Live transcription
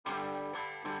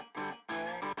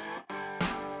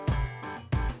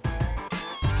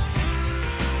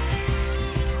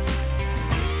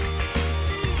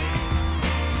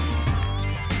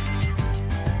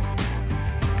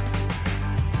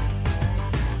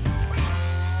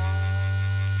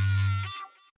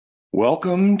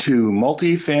Welcome to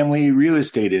Multifamily Real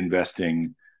Estate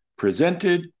Investing,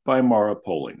 presented by Mara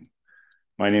Poling.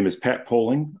 My name is Pat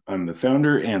Poling. I'm the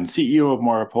founder and CEO of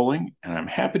Mara Poling, and I'm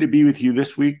happy to be with you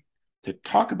this week to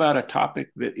talk about a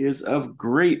topic that is of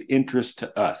great interest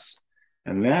to us,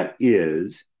 and that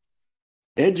is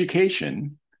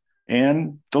education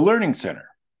and the Learning Center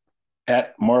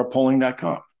at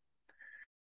marapoling.com.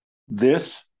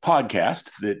 This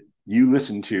podcast that you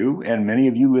listen to, and many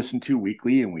of you listen to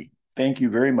weekly, and we thank you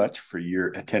very much for your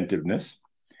attentiveness,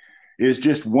 is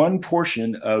just one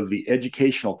portion of the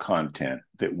educational content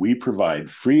that we provide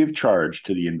free of charge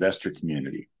to the investor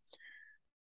community.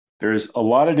 There's a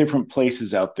lot of different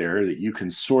places out there that you can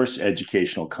source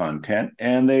educational content,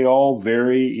 and they all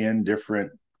vary in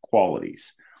different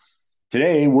qualities.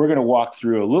 Today, we're going to walk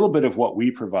through a little bit of what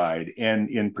we provide, and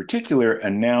in particular,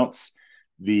 announce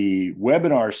the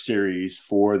webinar series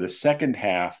for the second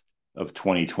half of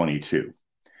 2022.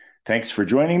 Thanks for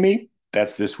joining me.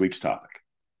 That's this week's topic.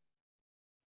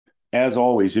 As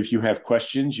always, if you have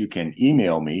questions, you can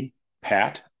email me,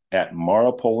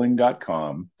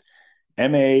 pat@marapoling.com,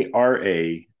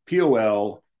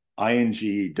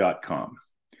 marapoling.com.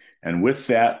 And with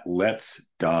that, let's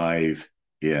dive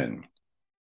in.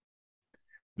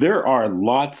 There are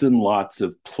lots and lots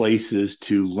of places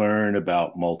to learn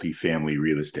about multifamily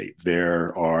real estate.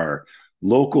 There are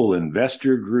local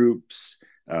investor groups.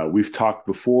 We've talked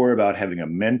before about having a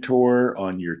mentor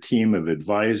on your team of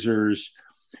advisors.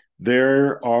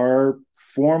 There are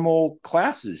formal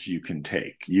classes you can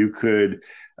take. You could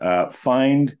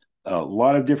find a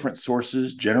lot of different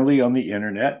sources, generally on the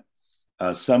internet.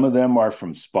 Some of them are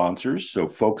from sponsors, so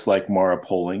folks like Mara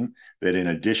Poling, that in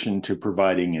addition to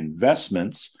providing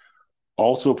investments,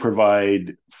 also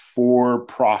provide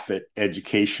for-profit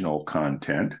educational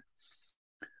content.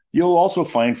 You'll also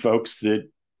find folks that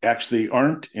actually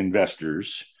aren't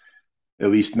investors,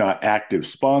 at least not active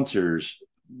sponsors,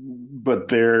 but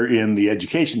they're in the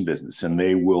education business, and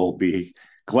they will be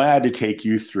glad to take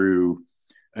you through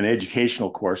an educational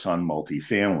course on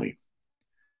multifamily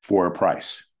for a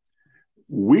price.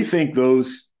 We think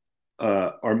those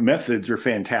methods are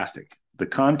fantastic. The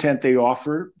content they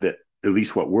offer, that at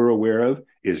least what we're aware of,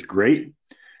 is great.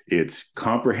 It's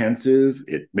comprehensive.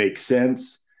 It makes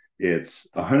sense. It's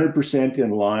 100%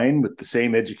 in line with the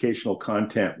same educational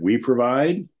content we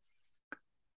provide.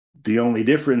 The only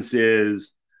difference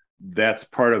is that's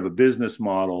part of a business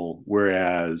model,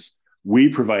 whereas we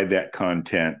provide that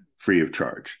content free of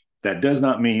charge. That does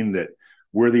not mean that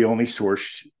we're the only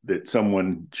source that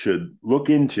someone should look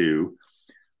into.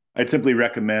 I'd simply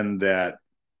recommend that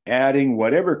adding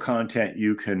whatever content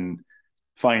you can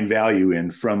find value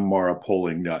in from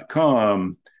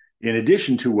marapoling.com, in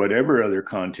addition to whatever other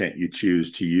content you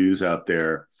choose to use out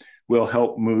there, will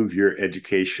help move your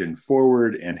education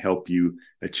forward and help you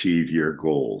achieve your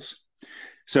goals.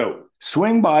 So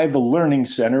swing by the Learning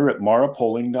Center at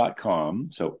marapoling.com,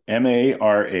 so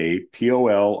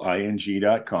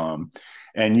marapoling.com,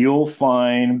 and you'll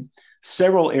find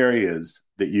several areas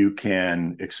that you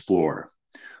can explore.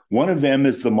 One of them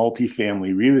is the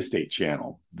Multifamily Real Estate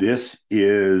channel. This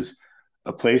is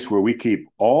a place where we keep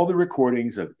all the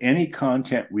recordings of any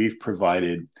content we've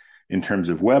provided in terms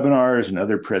of webinars and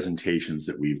other presentations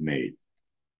that we've made,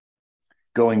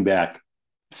 going back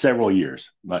several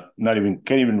years. Can't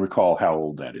even recall how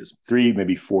old that is. 3,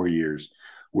 maybe 4 years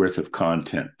worth of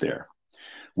content there.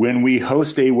 When we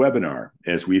host a webinar,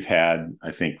 as we've had, I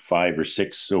think 5 or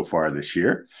 6 so far this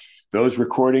year, those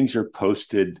recordings are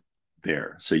posted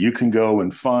there. So you can go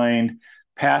and find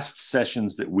past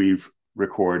sessions that we've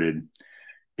recorded.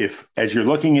 If, as you're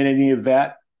looking at any of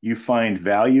that, you find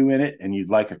value in it and you'd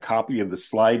like a copy of the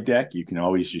slide deck, you can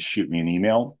always just shoot me an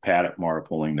email,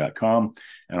 pat@marapoling.com,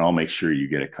 and I'll make sure you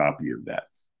get a copy of that.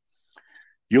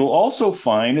 You'll also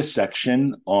find a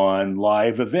section on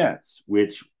live events,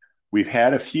 which we've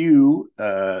had a few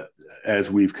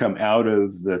as we've come out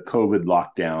of the COVID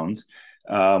lockdowns.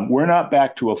 We're not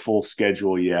back to a full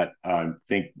schedule yet. I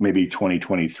think maybe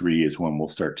 2023 is when we'll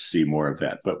start to see more of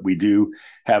that. But we do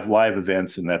have live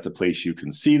events, and that's a place you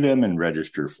can see them and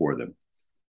register for them.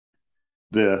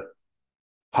 The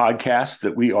podcast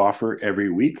that we offer every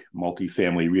week,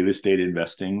 Multifamily Real Estate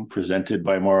Investing, presented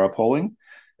by Mara Poling.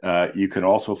 You can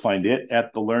also find it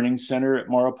at the Learning Center at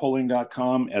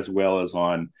marapoling.com, as well as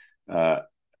on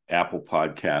Apple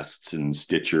Podcasts and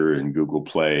Stitcher and Google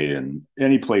Play and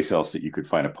any place else that you could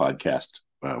find a podcast.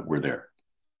 We're there.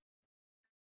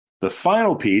 The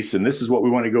final piece, and this is what we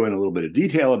want to go in a little bit of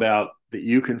detail about, that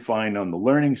you can find on the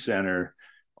Learning Center,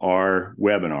 are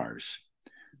webinars.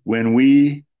 When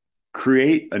we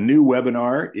create a new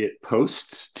webinar. It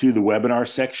posts to the webinar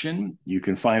section. You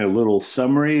can find a little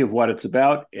summary of what it's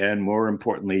about. And more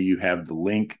importantly, you have the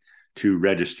link to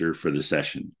register for the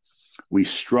session. We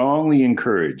strongly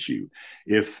encourage you,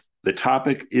 if the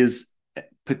topic is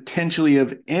potentially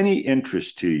of any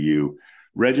interest to you,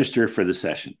 register for the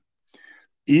session.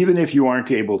 Even if you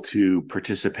aren't able to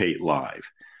participate live,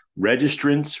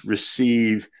 registrants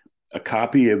receive a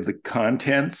copy of the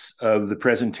contents of the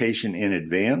presentation in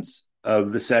advance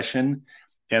of the session,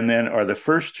 and then are the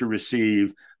first to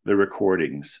receive the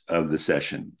recordings of the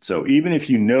session. So even if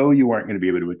you know you aren't going to be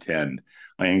able to attend,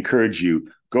 I encourage you,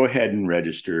 go ahead and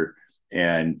register,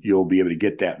 and you'll be able to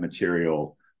get that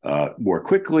material more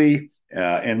quickly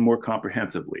and more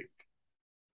comprehensively.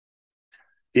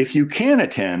 If you can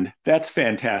attend, that's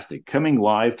fantastic. Coming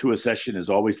live to a session is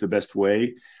always the best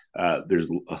way. There's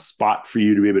a spot for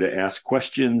you to be able to ask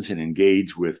questions and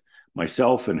engage with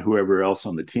myself and whoever else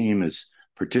on the team is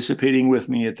participating with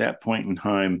me at that point in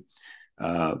time.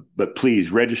 But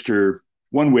please register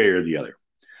one way or the other.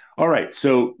 All right,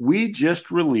 so we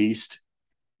just released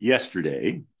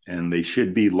yesterday, and they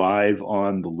should be live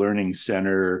on the Learning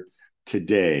Center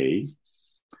today,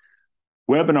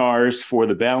 webinars for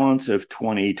the balance of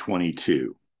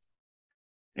 2022.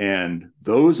 And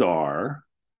those are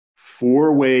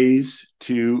 4 ways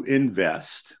to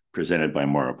invest, presented by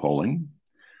Maura Poling,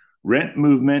 rent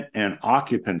movement and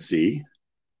occupancy,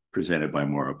 presented by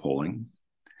Maura Poling,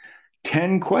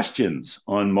 10 questions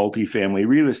on multifamily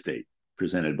real estate,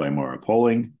 presented by Maura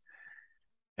Poling,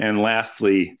 and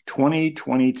lastly,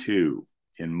 2022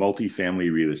 in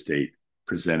multifamily real estate,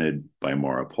 presented by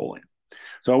Maura Poling.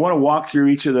 So I want to walk through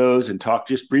each of those and talk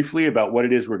just briefly about what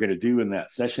it is we're going to do in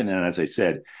that session. And as I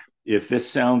said, if this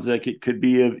sounds like it could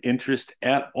be of interest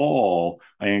at all,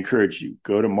 I encourage you,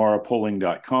 go to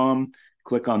maurapoling.com,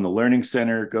 click on the Learning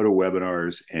Center, go to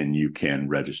webinars, and you can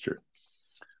register.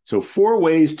 So 4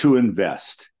 ways to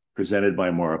invest, presented by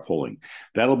Maura Poling.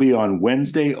 That'll be on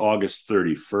Wednesday, August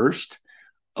 31st.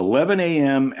 11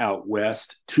 a.m. out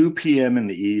west, 2 p.m. in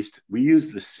the east. We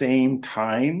use the same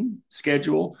time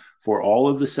schedule for all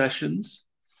of the sessions.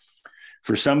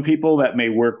 For some people, that may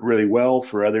work really well.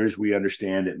 For others, we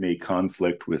understand it may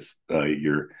conflict with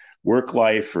your work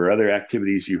life or other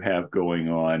activities you have going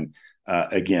on.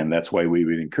 Again, that's why we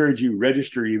would encourage you,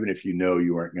 register even if you know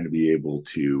you aren't going to be able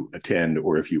to attend,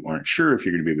 or if you aren't sure if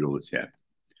you're going to be able to attend.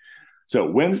 So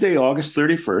Wednesday, August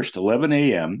 31st, 11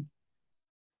 a.m.,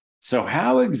 so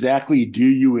how exactly do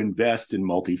you invest in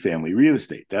multifamily real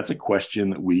estate? That's a question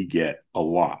that we get a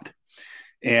lot.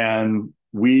 And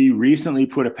we recently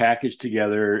put a package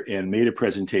together and made a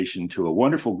presentation to a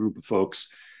wonderful group of folks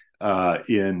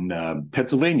in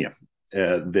Pennsylvania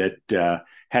that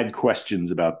had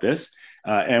questions about this.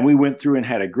 And we went through and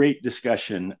had a great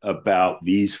discussion about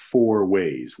these 4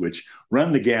 ways, which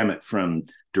run the gamut from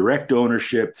direct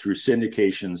ownership through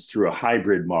syndications through a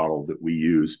hybrid model that we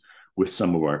use with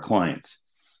some of our clients.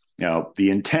 Now, the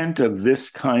intent of this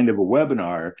kind of a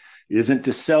webinar isn't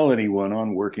to sell anyone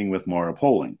on working with Maura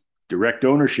Poling. Direct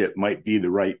ownership might be the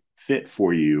right fit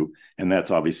for you, and that's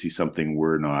obviously something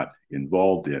we're not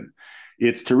involved in.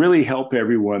 It's to really help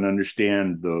everyone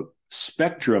understand the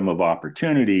spectrum of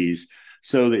opportunities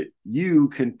so that you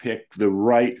can pick the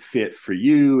right fit for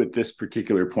you at this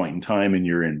particular point in time in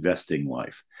your investing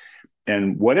life.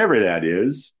 And whatever that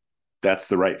is, that's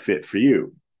the right fit for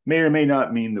you. May or may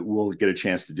not mean that we'll get a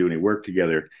chance to do any work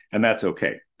together, and that's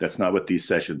okay. That's not what these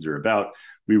sessions are about.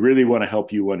 We really want to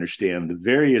help you understand the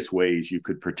various ways you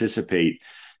could participate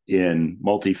in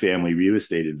multifamily real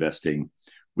estate investing.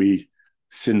 We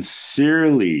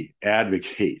sincerely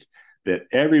advocate that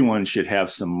everyone should have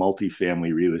some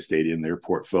multifamily real estate in their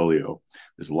portfolio.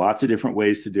 There's lots of different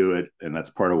ways to do it, and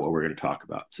that's part of what we're going to talk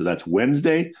about. So that's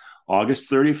Wednesday, August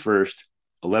 31st,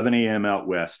 11 a.m. out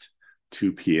west,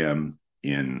 2 p.m.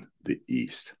 in the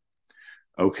east.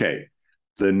 Okay,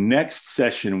 the next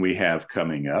session we have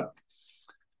coming up,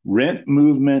 rent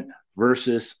movement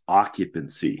versus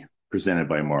occupancy, presented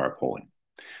by Maura Poling.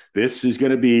 This is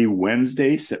going to be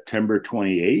Wednesday, September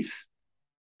 28th,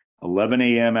 11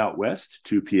 a.m. out west,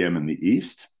 2 p.m. in the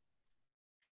east.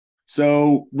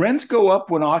 So rents go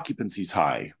up when occupancy's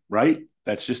high, right?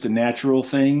 That's just a natural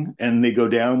thing. And they go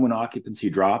down when occupancy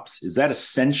drops. Is that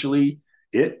essentially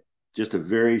it? Just a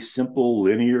very simple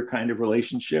linear kind of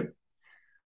relationship?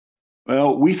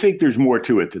 Well, we think there's more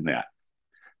to it than that.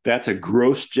 That's a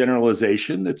gross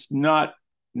generalization that's not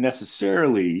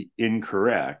necessarily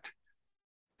incorrect.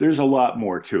 There's a lot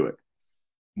more to it.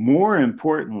 More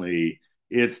importantly,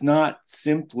 it's not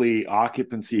simply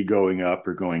occupancy going up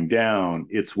or going down.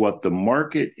 It's what the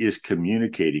market is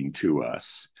communicating to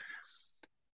us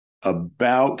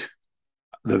about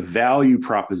the value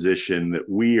proposition that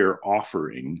we are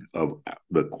offering of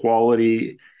the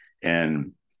quality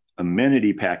and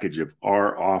amenity package of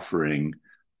our offering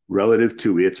relative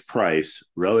to its price,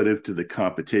 relative to the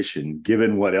competition,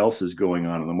 given what else is going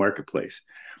on in the marketplace.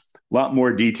 A lot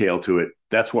more detail to it.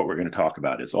 That's what we're going to talk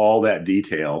about, is all that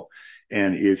detail.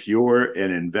 And if you're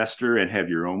an investor and have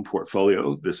your own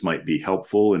portfolio, this might be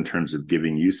helpful in terms of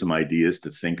giving you some ideas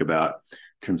to think about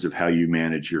in terms of how you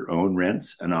manage your own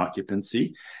rents and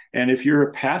occupancy. And if you're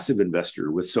a passive investor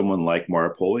with someone like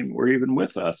Maripolling or even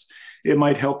with us, it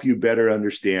might help you better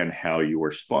understand how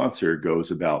your sponsor goes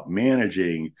about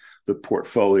managing the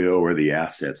portfolio or the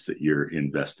assets that you're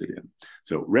invested in.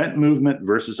 So rent movement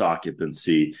versus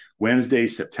occupancy, Wednesday,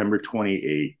 September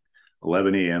 28th,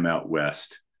 11 a.m. out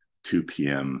west, 2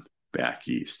 p.m. back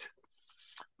east.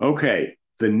 Okay,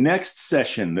 the next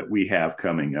session that we have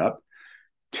coming up,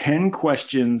 10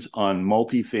 questions on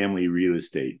multifamily real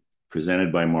estate,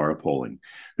 presented by Maripolling.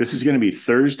 This is going to be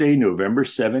Thursday, November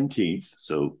 17th,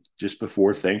 so just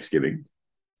before Thanksgiving.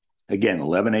 Again,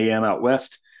 11 a.m. out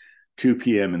west, 2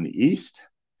 p.m. in the east.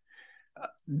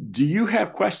 Do you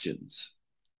have questions?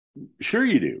 Sure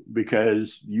you do,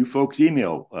 because you folks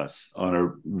email us on a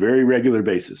very regular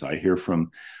basis. I hear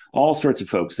from all sorts of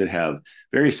folks that have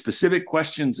very specific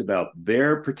questions about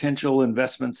their potential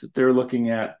investments that they're looking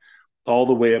at, all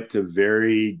the way up to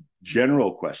very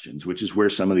general questions, which is where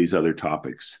some of these other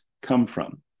topics come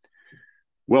from.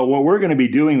 Well, what we're going to be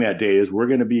doing that day is we're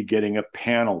going to be getting a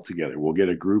panel together. We'll get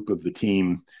a group of the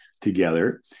team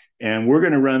together, and we're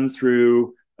going to run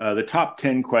through the top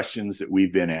 10 questions that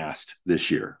we've been asked this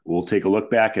year. We'll take a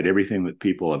look back at everything that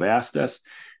people have asked us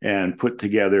and put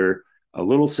together a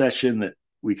little session that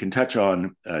we can touch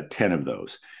on 10 of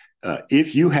those.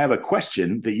 If you have a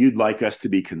question that you'd like us to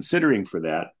be considering for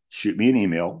that, shoot me an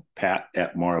email,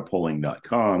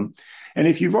 pat@maripolling.com. And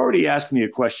if you've already asked me a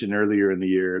question earlier in the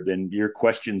year, then your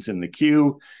question's in the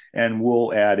queue, and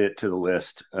we'll add it to the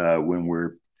list when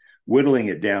we're whittling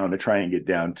it down to try and get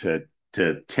down to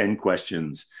 10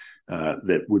 questions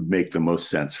that would make the most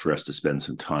sense for us to spend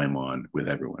some time on with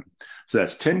everyone. So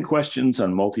that's 10 questions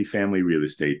on multifamily real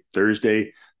estate,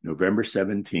 Thursday, November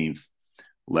 17th,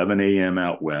 11 a.m.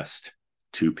 out west,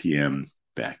 2 p.m.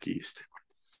 back east.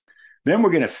 Then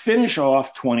we're going to finish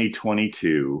off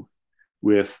 2022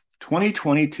 with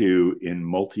 2022 in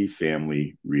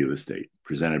multifamily real estate,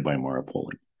 presented by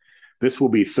Maripolling. This will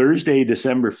be Thursday,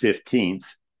 December 15th,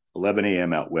 11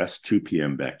 a.m. out west, 2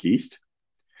 p.m. back east.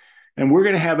 And we're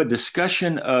going to have a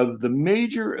discussion of the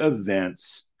major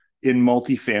events in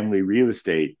multifamily real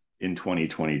estate in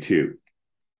 2022.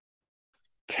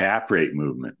 Cap rate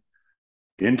movement,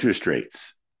 interest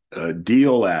rates,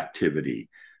 deal activity,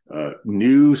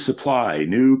 new supply,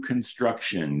 new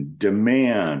construction,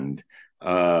 demand,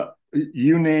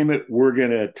 you name it, we're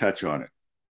going to touch on it.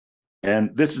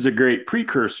 And this is a great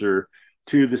precursor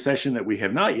to the session that we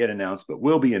have not yet announced, but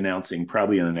will be announcing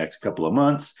probably in the next couple of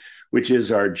months, which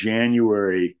is our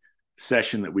January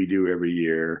session that we do every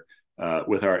year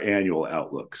with our annual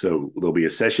outlook. So there'll be a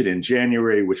session in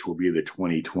January, which will be the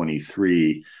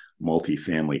 2023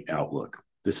 multifamily outlook.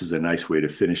 This is a nice way to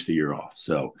finish the year off.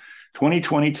 So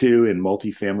 2022 in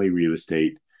multifamily real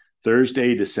estate,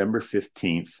 Thursday, December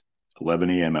 15th, 11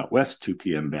 a.m. out west, 2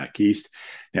 p.m. back east.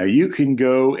 Now you can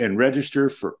go and register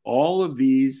for all of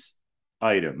these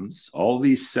items, all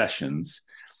these sessions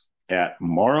at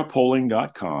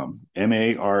maripolling.com,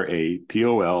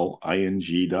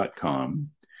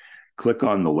 marapolling.com. Click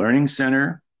on the Learning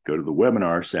Center, go to the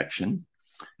webinar section.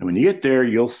 And when you get there,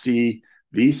 you'll see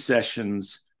these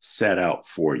sessions set out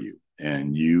for you.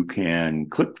 And you can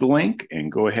click the link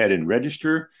and go ahead and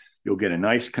register. You'll get a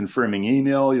nice confirming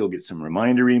email. You'll get some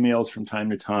reminder emails from time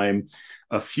to time.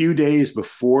 A few days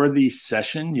before the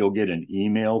session, you'll get an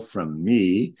email from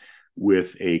me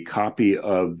with a copy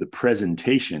of the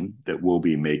presentation that we'll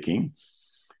be making.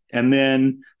 And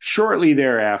then shortly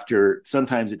thereafter,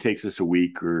 sometimes it takes us a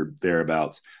week or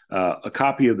thereabouts, a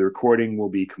copy of the recording will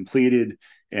be completed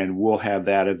and we'll have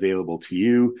that available to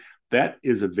you. That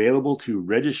is available to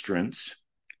registrants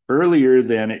earlier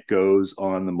than it goes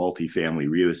on the multifamily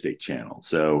real estate channel.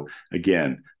 So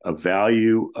again, a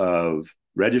value of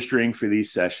registering for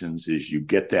these sessions is you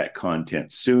get that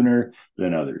content sooner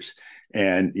than others.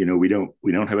 And, you know, we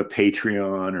don't have a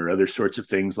Patreon or other sorts of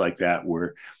things like that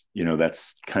where, you know,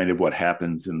 that's kind of what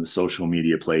happens in the social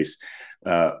media place.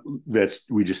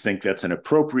 We just think that's an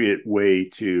appropriate way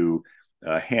to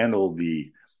handle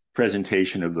the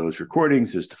presentation of those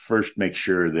recordings, is to first make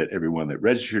sure that everyone that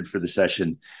registered for the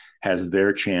session has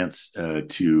their chance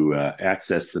to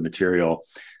access the material.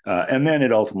 And then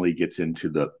it ultimately gets into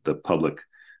the public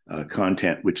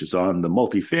content, which is on the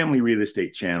Multifamily Real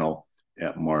Estate channel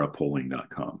at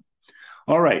marapoling.com.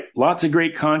 All right, lots of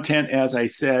great content, as I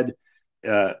said.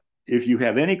 If you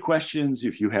have any questions,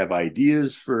 if you have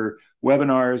ideas for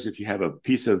webinars, if you have a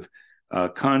piece of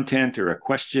content or a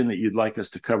question that you'd like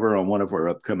us to cover on one of our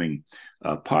upcoming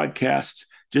podcasts,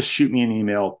 just shoot me an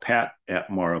email,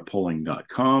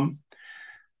 pat@marapoling.com.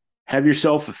 Have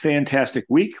yourself a fantastic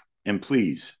week, and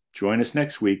please join us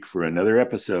next week for another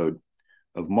episode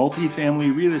of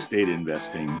Multifamily Real Estate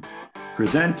Investing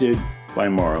presented by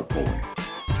Mara Poling.